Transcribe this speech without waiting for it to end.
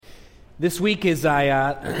This week, as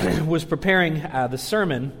I was preparing the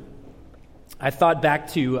sermon, I thought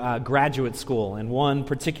back to graduate school, and one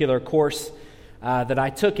particular course that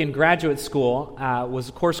I took in graduate school was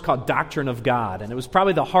a course called Doctrine of God, and it was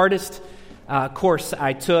probably the hardest course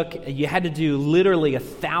I took. You had to do literally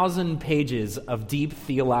 1,000 pages of deep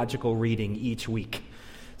theological reading each week.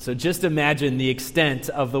 So just imagine the extent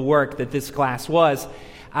of the work that this class was.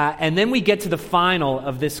 And then we get to the final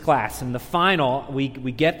of this class, and the final we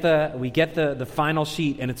get the final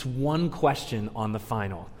sheet, and it's one question on the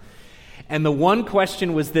final. And the one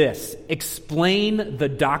question was this: explain the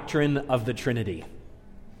doctrine of the Trinity.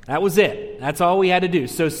 That was it. That's all we had to do.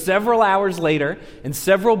 So several hours later, and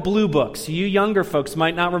several blue books. You younger folks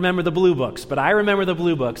might not remember the blue books, but I remember the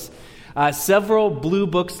blue books. Several blue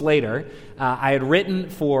books later, I had written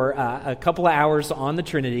for a couple of hours on the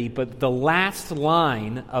Trinity, but the last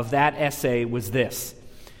line of that essay was this: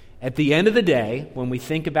 at the end of the day, when we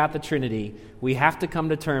think about the Trinity, we have to come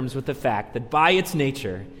to terms with the fact that by its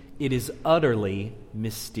nature, it is utterly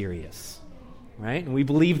mysterious. Right? And we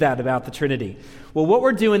believe that about the Trinity. Well, what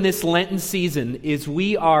we're doing this Lenten season is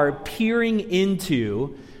we are peering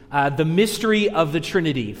into the mystery of the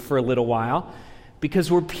Trinity for a little while,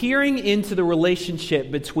 because we're peering into the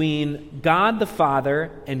relationship between God the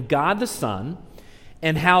Father and God the Son,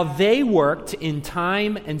 and how they worked in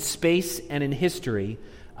time and space and in history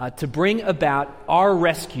to bring about our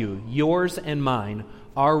rescue, yours and mine,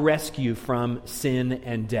 our rescue from sin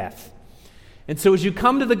and death. And so as you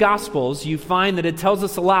come to the Gospels, you find that it tells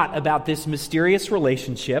us a lot about this mysterious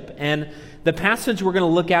relationship, and the passage we're going to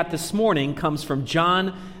look at this morning comes from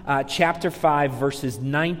John chapter 5, verses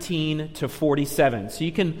 19 to 47. So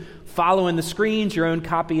you can follow in the screens your own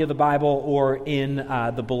copy of the Bible or in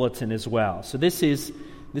the bulletin as well. So this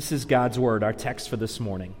is God's Word, our text for this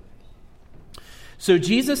morning. So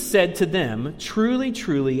Jesus said to them, "Truly,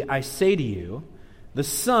 truly, I say to you, the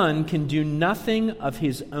Son can do nothing of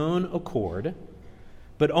his own accord,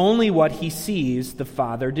 but only what he sees the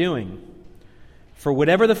Father doing. For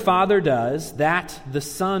whatever the Father does, that the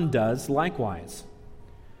Son does likewise.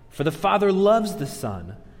 For the Father loves the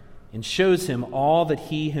Son and shows him all that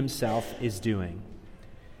he himself is doing.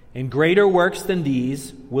 And greater works than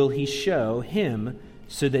these will he show him,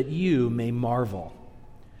 so that you may marvel.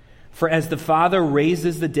 For as the Father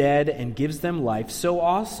raises the dead and gives them life, so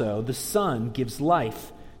also the Son gives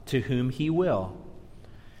life to whom he will.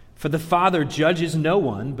 For the Father judges no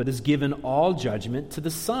one, but has given all judgment to the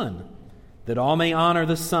Son, that all may honor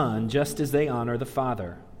the Son just as they honor the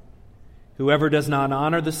Father. Whoever does not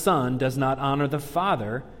honor the Son does not honor the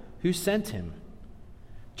Father who sent him.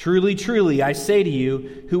 Truly, truly, I say to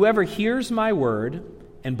you, whoever hears my word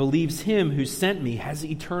and believes him who sent me has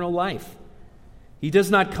eternal life. He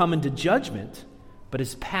does not come into judgment, but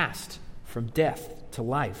is passed from death to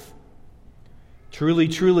life. Truly,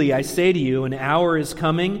 truly, I say to you, an hour is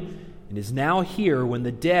coming and is now here when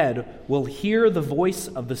the dead will hear the voice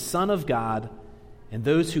of the Son of God, and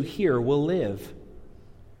those who hear will live.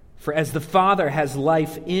 For as the Father has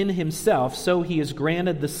life in himself, so he has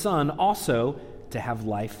granted the Son also to have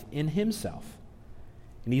life in himself.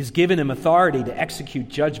 And he has given him authority to execute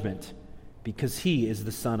judgment, because he is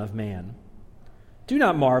the Son of Man. Do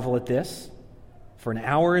not marvel at this, for an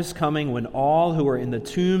hour is coming when all who are in the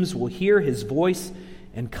tombs will hear his voice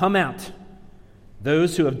and come out,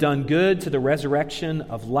 those who have done good to the resurrection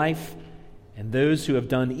of life, and those who have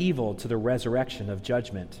done evil to the resurrection of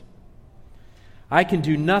judgment. I can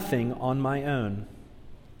do nothing on my own.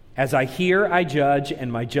 As I hear, I judge,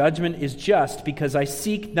 and my judgment is just, because I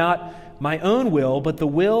seek not my own will, but the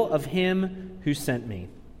will of him who sent me.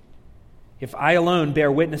 If I alone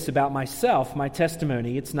bear witness about myself, my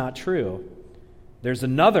testimony, it's not true. There's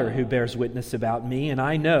another who bears witness about me, and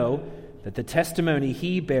I know that the testimony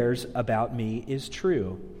he bears about me is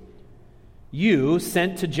true. You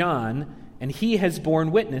sent to John, and he has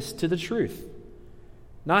borne witness to the truth.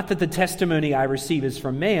 Not that the testimony I receive is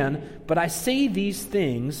from man, but I say these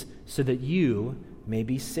things so that you may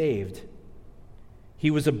be saved.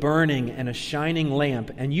 He was a burning and a shining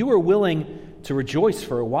lamp, and you were willing to rejoice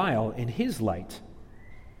for a while in his light.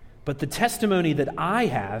 But the testimony that I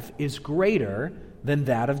have is greater than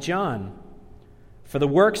that of John. For the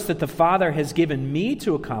works that the Father has given me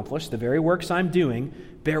to accomplish, the very works I'm doing,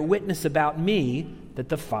 bear witness about me that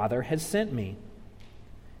the Father has sent me.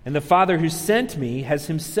 And the Father who sent me has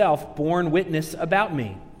himself borne witness about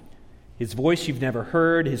me. His voice you've never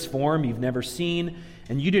heard, his form you've never seen,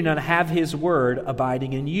 and you do not have his word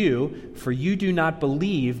abiding in you, for you do not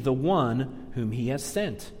believe the one whom he has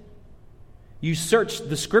sent. You search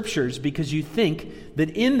the Scriptures because you think that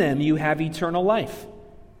in them you have eternal life,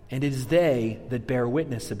 and it is they that bear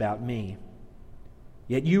witness about me.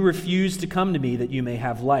 Yet you refuse to come to me that you may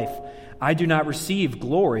have life. I do not receive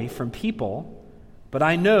glory from people, but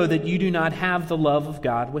I know that you do not have the love of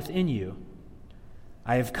God within you.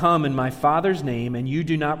 I have come in my Father's name, and you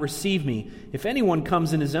do not receive me. If anyone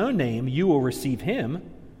comes in his own name, you will receive him.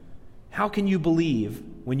 How can you believe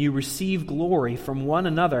when you receive glory from one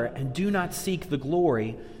another and do not seek the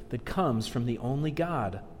glory that comes from the only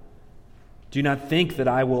God? Do not think that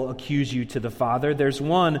I will accuse you to the Father. There's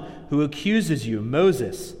one who accuses you,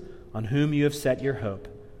 Moses, on whom you have set your hope.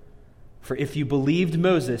 For if you believed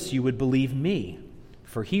Moses, you would believe me,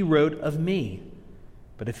 for he wrote of me.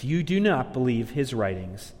 But if you do not believe his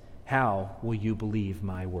writings, how will you believe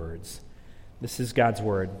my words? This is God's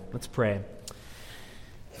word. Let's pray.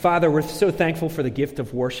 Father, we're so thankful for the gift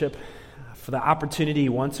of worship, for the opportunity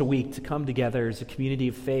once a week to come together as a community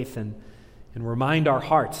of faith and remind our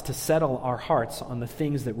hearts, to settle our hearts on the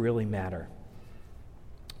things that really matter.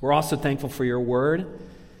 We're also thankful for your word,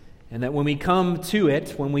 and that when we come to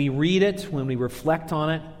it, when we read it, when we reflect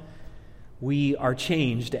on it, we are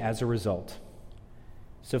changed as a result.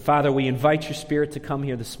 So, Father, we invite your Spirit to come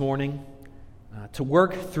here this morning, to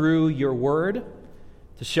work through your word,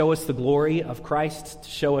 to show us the glory of Christ, to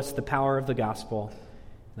show us the power of the gospel.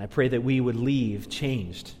 And I pray that we would leave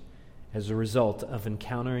changed as a result of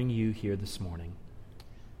encountering you here this morning.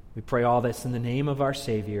 We pray all this in the name of our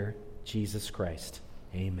Savior, Jesus Christ.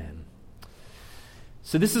 Amen.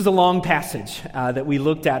 So this is a long passage that we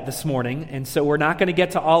looked at this morning, and so we're not going to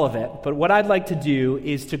get to all of it. But what I'd like to do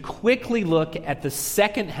is to quickly look at the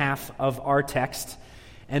second half of our text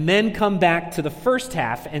and then come back to the first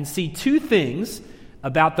half and see two things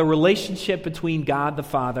about the relationship between God the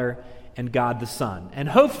Father and God the Son. And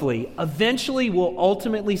hopefully, eventually, we'll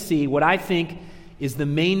ultimately see what I think is the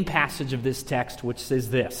main passage of this text, which says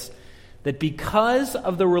this, that because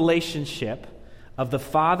of the relationship of the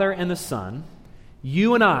Father and the Son,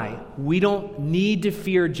 you and I, we don't need to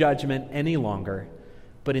fear judgment any longer,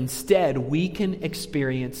 but instead we can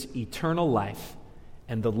experience eternal life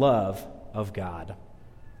and the love of God.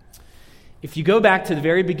 If you go back to the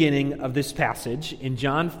very beginning of this passage, in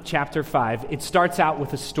John chapter 5, it starts out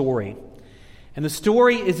with a story. And the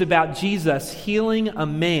story is about Jesus healing a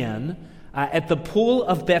man at the pool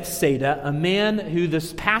of Bethsaida, a man who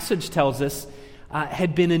this passage tells us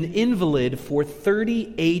had been an invalid for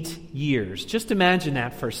 38 years. Just imagine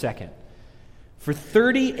that for a second. For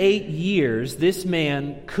 38 years, this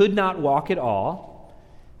man could not walk at all.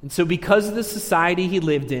 And so because of the society he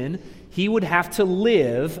lived in, he would have to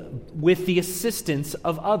live with the assistance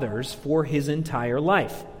of others for his entire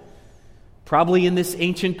life. Probably in this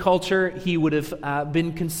ancient culture, he would have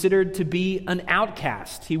been considered to be an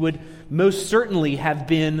outcast. He would most certainly have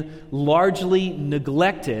been largely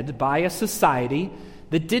neglected by a society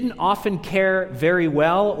that didn't often care very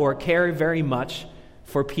well or care very much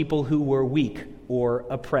for people who were weak or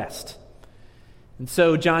oppressed. And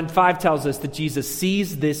so John 5 tells us that Jesus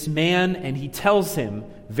sees this man and he tells him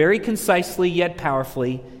very concisely yet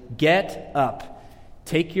powerfully, "Get up,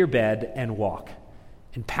 take your bed and walk."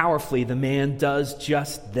 And powerfully, the man does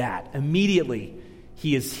just that. Immediately,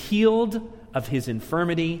 he is healed of his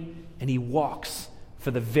infirmity and he walks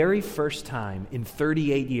for the very first time in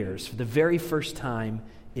 38 years, for the very first time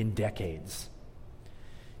in decades.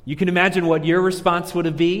 You can imagine what your response would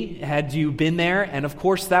have been had you been there, and of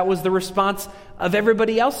course that was the response of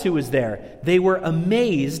everybody else who was there. They were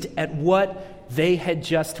amazed at what they had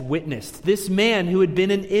just witnessed. This man who had been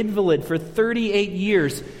an invalid for 38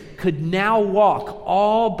 years could now walk,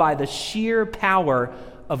 all by the sheer power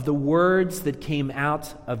of the words that came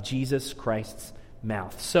out of Jesus Christ's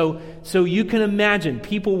mouth. So you can imagine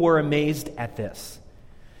people were amazed at this.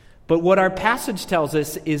 But what our passage tells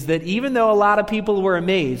us is that even though a lot of people were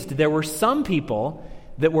amazed, there were some people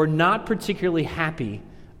that were not particularly happy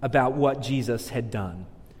about what Jesus had done.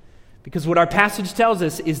 Because what our passage tells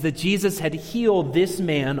us is that Jesus had healed this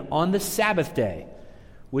man on the Sabbath day,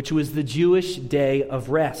 which was the Jewish day of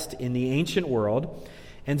rest in the ancient world.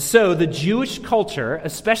 And so the Jewish culture,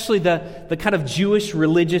 especially the kind of Jewish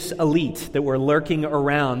religious elite that were lurking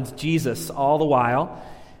around Jesus all the while,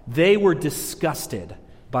 they were disgusted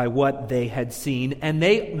by what they had seen, and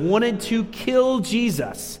they wanted to kill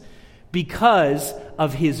Jesus because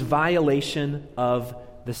of his violation of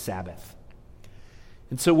the Sabbath.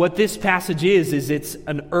 And so what this passage is it's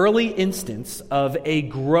an early instance of a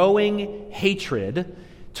growing hatred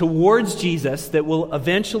towards Jesus that will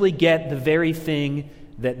eventually get the very thing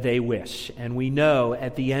that they wish. And we know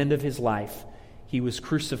at the end of his life, he was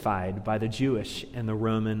crucified by the Jewish and the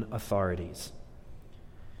Roman authorities.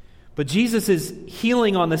 But Jesus'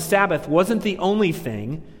 healing on the Sabbath wasn't the only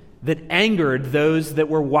thing that angered those that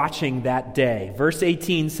were watching that day. Verse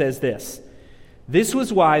 18 says this, "This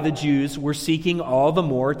was why the Jews were seeking all the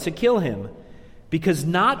more to kill him, because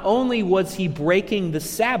not only was he breaking the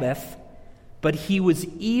Sabbath, but he was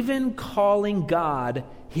even calling God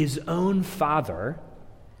his own Father,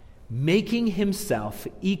 making himself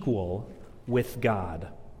equal with God."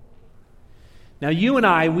 Now, you and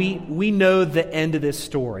I, we know the end of this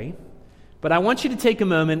story, but I want you to take a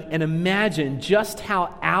moment and imagine just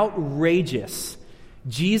how outrageous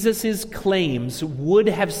Jesus' claims would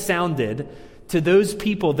have sounded to those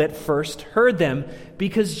people that first heard them,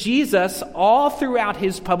 because Jesus, all throughout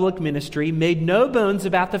his public ministry, made no bones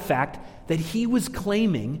about the fact that he was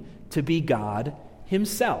claiming to be God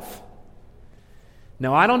himself.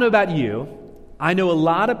 Now, I don't know about you. I know a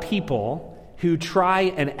lot of people who try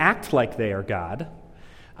and act like they are God.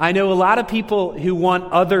 I know a lot of people who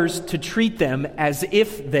want others to treat them as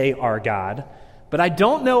if they are God. But I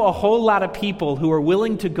don't know a whole lot of people who are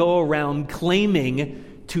willing to go around claiming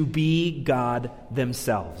to be God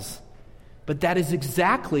themselves. But that is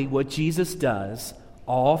exactly what Jesus does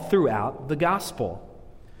all throughout the gospel.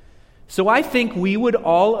 So I think we would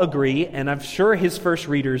all agree, and I'm sure his first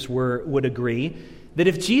readers would agree, that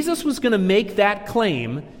if Jesus was going to make that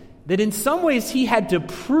claim, that in some ways he had to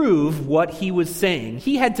prove what he was saying.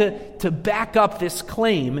 He had to back up this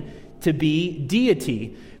claim to be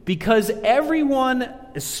deity. Because everyone,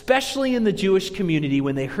 especially in the Jewish community,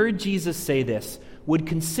 when they heard Jesus say this, would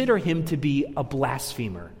consider him to be a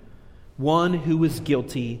blasphemer, one who was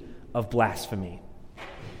guilty of blasphemy.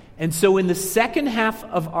 And so in the second half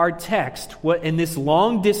of our text, in this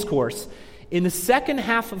long discourse, in the second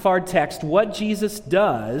half of our text, what Jesus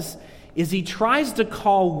does is he tries to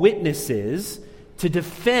call witnesses to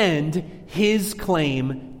defend his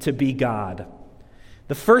claim to be God.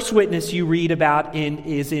 The first witness you read about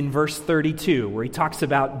is in verse 32, where he talks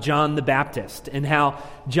about John the Baptist and how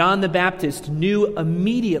John the Baptist knew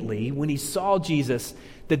immediately when he saw Jesus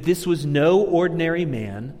that this was no ordinary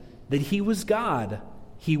man, that he was God.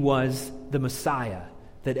 He was the Messiah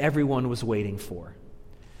that everyone was waiting for.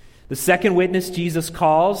 The second witness Jesus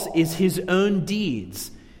calls is his own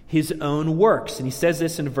deeds, his own works. And he says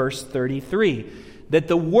this in verse 33, that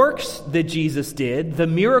the works that Jesus did, the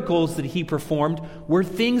miracles that he performed, were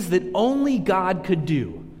things that only God could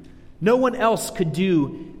do. No one else could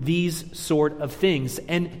do these sort of things.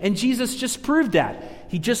 And Jesus just proved that.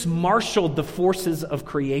 He just marshaled the forces of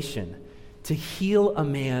creation to heal a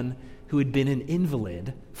man who had been an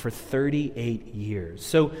invalid for 38 years.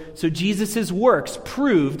 So Jesus' works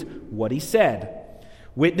proved what he said.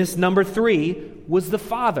 Witness number 3 was the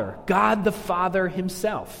Father, God the Father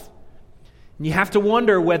himself. And you have to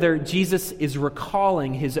wonder whether Jesus is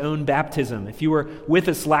recalling his own baptism. If you were with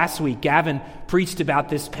us last week, Gavin preached about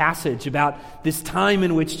this passage, about this time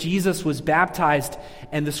in which Jesus was baptized,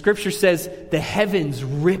 and the scripture says the heavens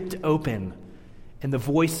ripped open, and the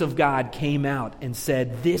voice of God came out and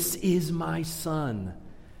said, "This is my Son,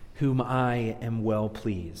 whom I am well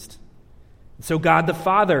pleased." So God the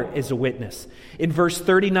Father is a witness. In verse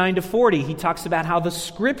 39 to 40, he talks about how the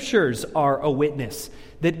Scriptures are a witness,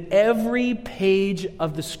 that every page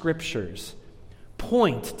of the Scriptures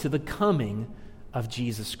point to the coming of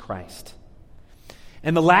Jesus Christ.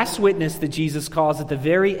 And the last witness that Jesus calls at the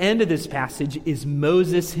very end of this passage is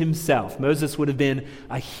Moses himself. Moses would have been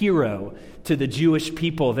a hero to the Jewish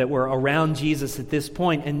people that were around Jesus at this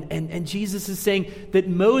point. And Jesus is saying that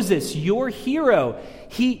Moses, your hero,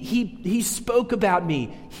 he spoke about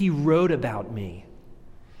me. He wrote about me.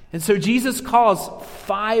 And so Jesus calls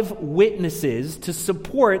 5 witnesses to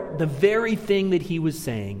support the very thing that he was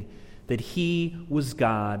saying, that he was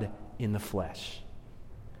God in the flesh.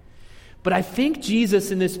 But I think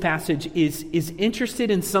Jesus in this passage is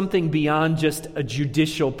interested in something beyond just a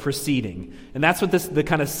judicial proceeding. And that's what the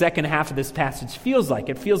kind of second half of this passage feels like.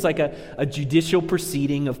 It feels like a judicial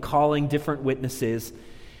proceeding of calling different witnesses.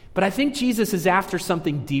 But I think Jesus is after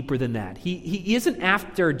something deeper than that. He isn't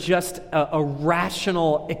after just a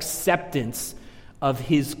rational acceptance of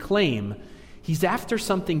his claim. He's after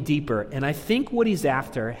something deeper, and I think what he's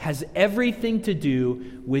after has everything to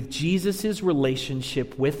do with Jesus'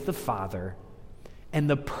 relationship with the Father and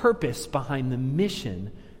the purpose behind the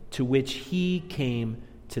mission to which he came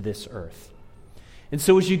to this earth. And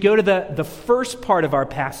so as you go to the first part of our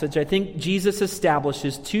passage, I think Jesus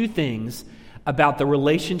establishes 2 things about the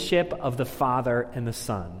relationship of the Father and the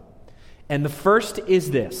Son. And the first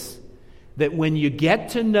is this, that when you get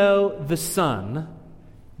to know the Son,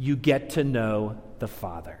 you get to know the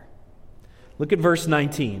Father. Look at verse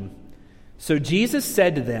 19. So Jesus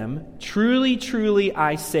said to them, "Truly, truly,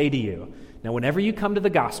 I say to you." Now, whenever you come to the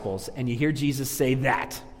Gospels and you hear Jesus say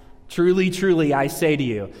that, Truly, truly, I say to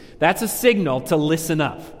you. That's a signal to listen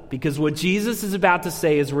up, because what Jesus is about to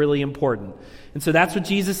say is really important. And so that's what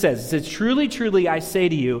Jesus says. He says, truly, truly, I say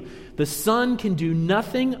to you, the Son can do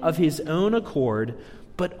nothing of his own accord,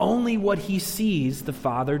 but only what he sees the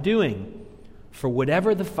Father doing. For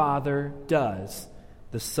whatever the Father does,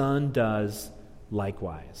 the Son does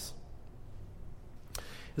likewise.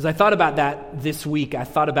 As I thought about that this week, I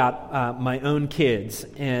thought about my own kids.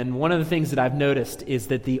 And one of the things that I've noticed is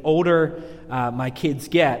that the older my kids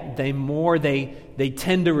get, they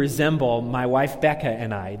tend to resemble my wife Becca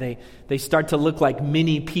and I. They start to look like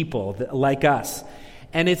mini people like us.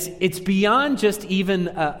 And it's beyond just even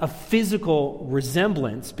a physical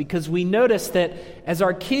resemblance, because we notice that as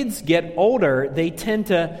our kids get older, they tend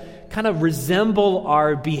to kind of resemble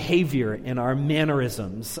our behavior and our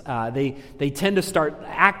mannerisms. They tend to start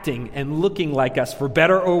acting and looking like us, for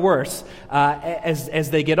better or worse, as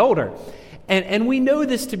they get older. And we know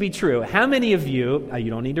this to be true. How many of you, you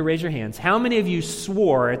don't need to raise your hands, how many of you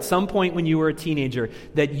swore at some point when you were a teenager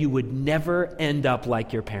that you would never end up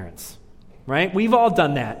like your parents? Right? We've all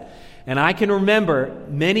done that. And I can remember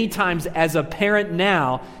many times as a parent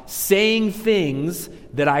now saying things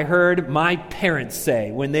that I heard my parents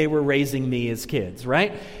say when they were raising me as kids,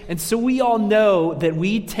 right? And so we all know that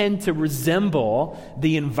we tend to resemble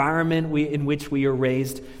the environment in which we are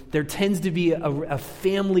raised. There tends to be a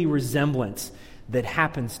family resemblance that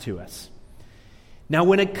happens to us. Now,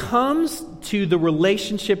 when it comes to the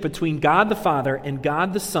relationship between God the Father and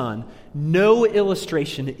God the Son, no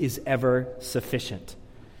illustration is ever sufficient.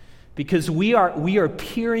 Because we are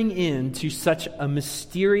peering into such a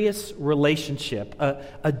mysterious relationship,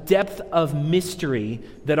 a depth of mystery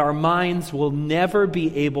that our minds will never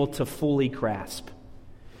be able to fully grasp.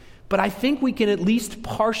 But I think we can at least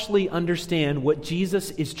partially understand what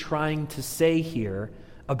Jesus is trying to say here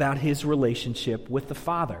about his relationship with the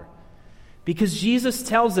Father. Because Jesus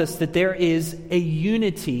tells us that there is a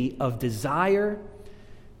unity of desire,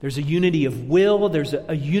 there's a unity of will, there's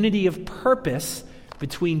a unity of purpose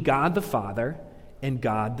between God the Father and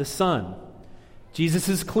God the Son. Jesus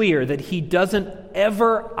is clear that he doesn't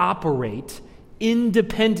ever operate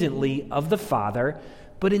independently of the Father,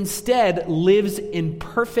 but instead lives in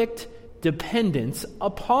perfect dependence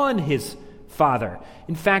upon his Father.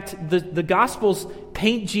 In fact, the Gospels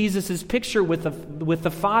paint Jesus' picture with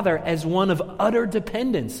the Father as one of utter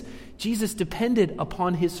dependence. Jesus depended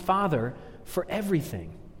upon his Father for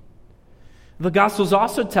everything. The Gospels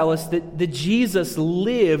also tell us that Jesus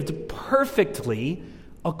lived perfectly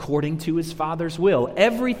according to his Father's will.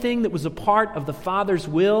 Everything that was a part of the Father's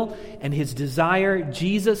will and his desire,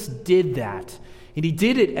 Jesus did that. And he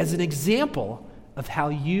did it as an example of how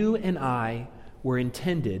you and I were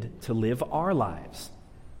intended to live our lives.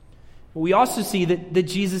 We also see that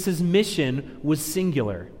Jesus' mission was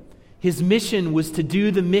singular. His mission was to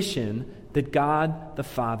do the mission that God the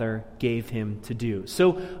Father gave him to do.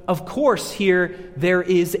 So, of course, here there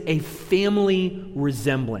is a family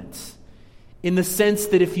resemblance, in the sense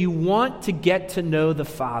that if you want to get to know the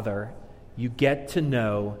Father, you get to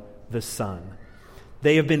know the Son.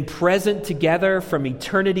 They have been present together from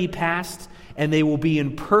eternity past, and they will be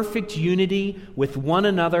in perfect unity with one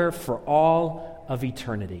another for all of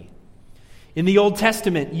eternity. In the Old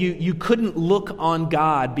Testament, you couldn't look on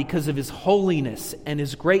God because of his holiness and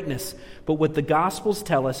his greatness. But what the Gospels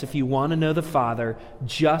tell us, if you want to know the Father,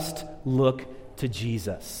 just look to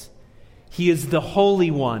Jesus. He is the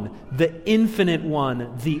Holy One, the Infinite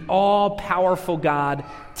One, the all-powerful God,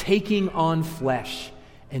 taking on flesh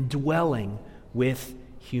and dwelling with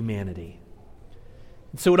humanity.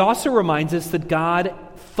 So it also reminds us that God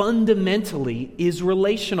fundamentally is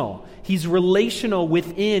relational. He's relational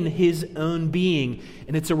within his own being.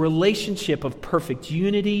 And it's a relationship of perfect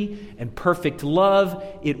unity and perfect love.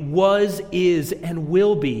 It was, is, and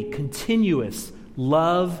will be continuous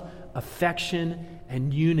love, affection,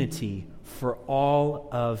 and unity for all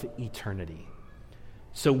of eternity.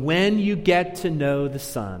 So when you get to know the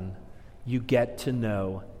Son, you get to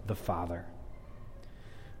know the Father.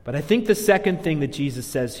 But I think the second thing that Jesus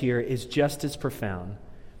says here is just as profound.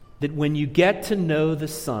 That when you get to know the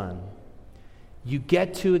Son, you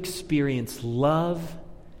get to experience love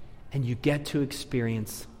and you get to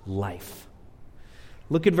experience life.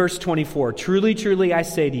 Look at verse 24. Truly, truly, I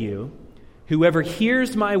say to you, whoever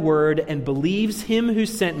hears my word and believes him who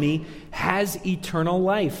sent me has eternal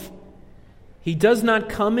life. He does not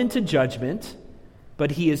come into judgment, but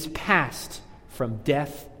he is passed from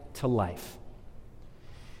death to life.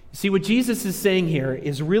 See, what Jesus is saying here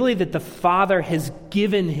is really that the Father has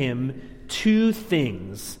given him two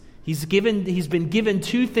things. He's been given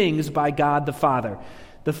two things by God the Father.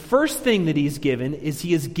 the first thing that he's given is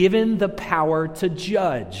he is given the power to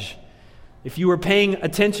judge. If you were paying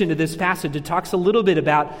attention to this passage, it talks a little bit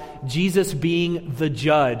about Jesus being the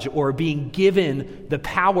judge or being given the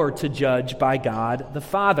power to judge by God the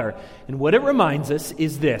Father. And what it reminds us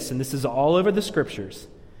is this, and this is all over the Scriptures,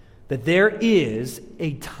 that there is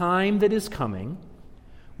a time that is coming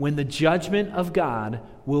when the judgment of God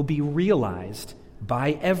will be realized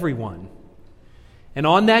by everyone. And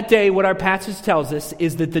on that day, what our passage tells us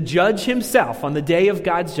is that the judge himself, on the day of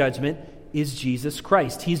God's judgment, is Jesus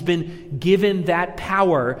Christ. He's been given that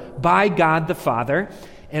power by God the Father.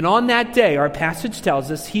 And on that day, our passage tells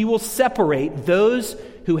us, he will separate those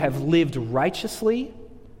who have lived righteously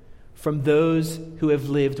from those who have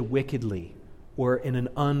lived wickedly or in an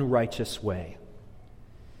unrighteous way.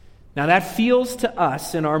 Now that feels to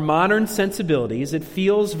us in our modern sensibilities, it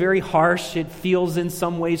feels very harsh, it feels in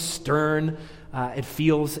some ways stern, it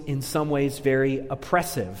feels in some ways very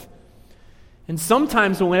oppressive. And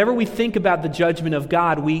sometimes whenever we think about the judgment of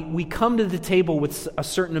God, we come to the table with a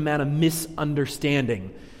certain amount of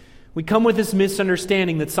misunderstanding. We come with this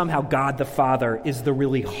misunderstanding that somehow God the Father is the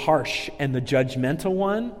really harsh and the judgmental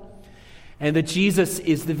one, and that Jesus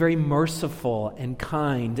is the very merciful and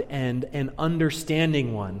kind and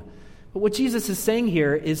understanding one. But what Jesus is saying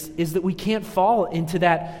here is that we can't fall into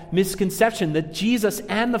that misconception that Jesus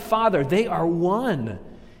and the Father, they are one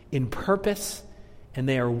in purpose and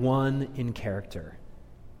they are one in character.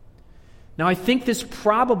 Now, I think this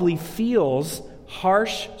probably feels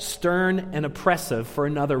harsh, stern, and oppressive for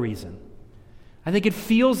another reason. I think it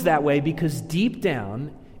feels that way because deep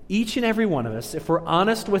down, each and every one of us, if we're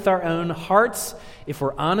honest with our own hearts, if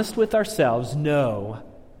we're honest with ourselves, know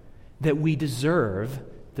that we deserve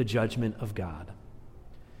the judgment of God.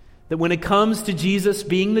 That when it comes to Jesus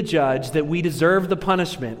being the judge, that we deserve the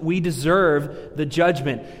punishment. We deserve the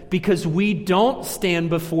judgment because we don't stand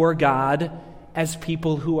before God as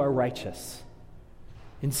people who are righteous.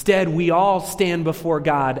 Instead, we all stand before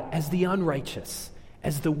God as the unrighteous,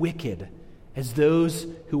 as the wicked, as those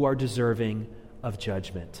who are deserving of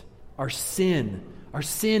judgment. Our sin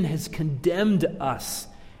has condemned us,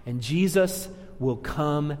 and Jesus will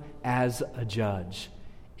come as a judge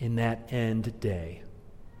in that end day.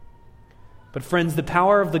 But friends, the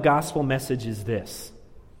power of the gospel message is this: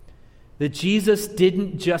 that Jesus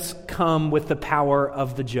didn't just come with the power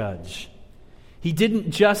of the judge. He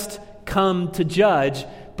didn't just come to judge,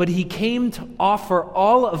 but he came to offer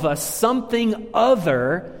all of us something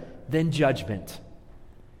other than judgment.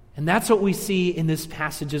 And that's what we see in this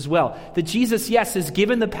passage as well. That Jesus, yes, is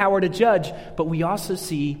given the power to judge, but we also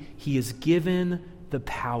see he is given the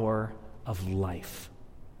power of life.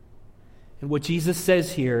 And what Jesus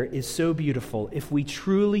says here is so beautiful. If we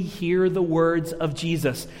truly hear the words of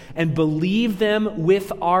Jesus and believe them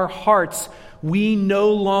with our hearts, we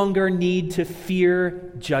no longer need to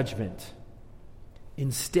fear judgment.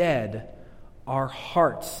 Instead, our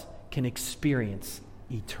hearts can experience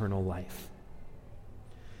eternal life.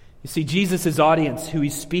 You see, Jesus' audience, who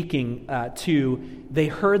he's speaking to, they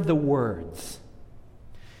heard the words.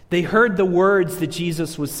 They heard the words that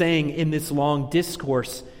Jesus was saying in this long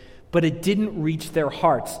discourse, but it didn't reach their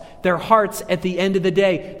hearts. Their hearts, at the end of the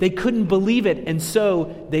day, they couldn't believe it, and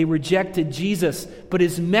so they rejected Jesus. But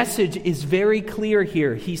his message is very clear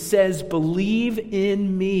here. He says, "Believe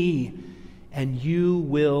in me, and you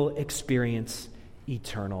will experience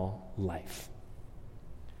eternal life."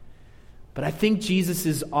 But I think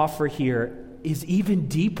Jesus' offer here is even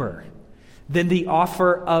deeper than the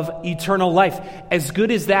offer of eternal life. As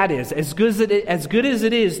good as that is, as good as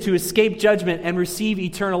it is to escape judgment and receive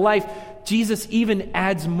eternal life, Jesus even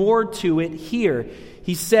adds more to it here.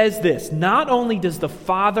 He says this: not only does the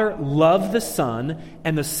Father love the Son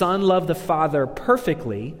and the Son love the Father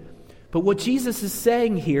perfectly, but what Jesus is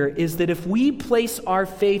saying here is that if we place our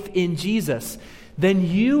faith in Jesus, then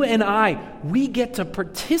you and I, we get to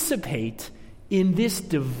participate in this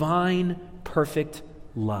divine, perfect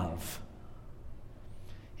love.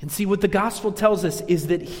 And see, what the gospel tells us is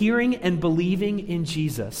that hearing and believing in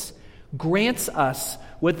Jesus grants us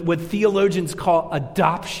what theologians call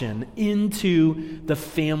adoption into the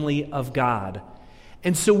family of God.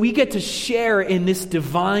 And so we get to share in this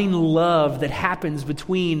divine love that happens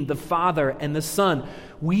between the Father and the Son.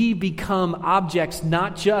 We become objects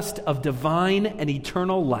not just of divine and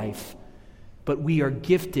eternal life, but we are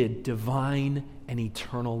gifted divine and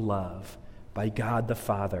eternal love by God the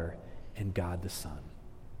Father and God the Son.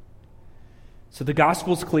 So the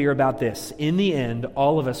gospel's clear about this. In the end,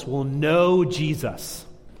 all of us will know Jesus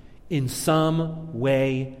in some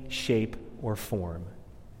way, shape, or form.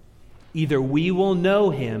 Either we will know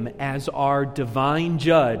him as our divine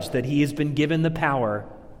judge, that he has been given the power,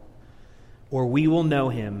 or we will know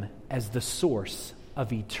him as the source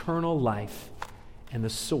of eternal life and the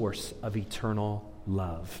source of eternal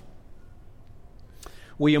love.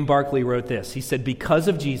 William Barclay wrote this. He said, because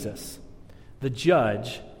of Jesus, the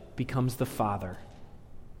judge becomes the Father.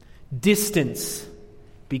 Distance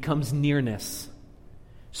becomes nearness.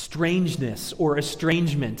 Strangeness or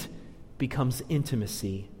estrangement becomes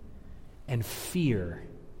intimacy. And fear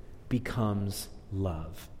becomes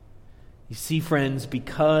love. You see, friends,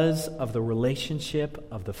 because of the relationship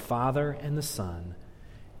of the Father and the Son,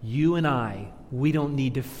 you and I, we don't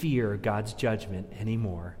need to fear God's judgment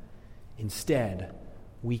anymore. Instead,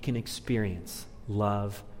 we can experience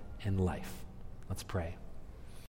love and life. Let's pray.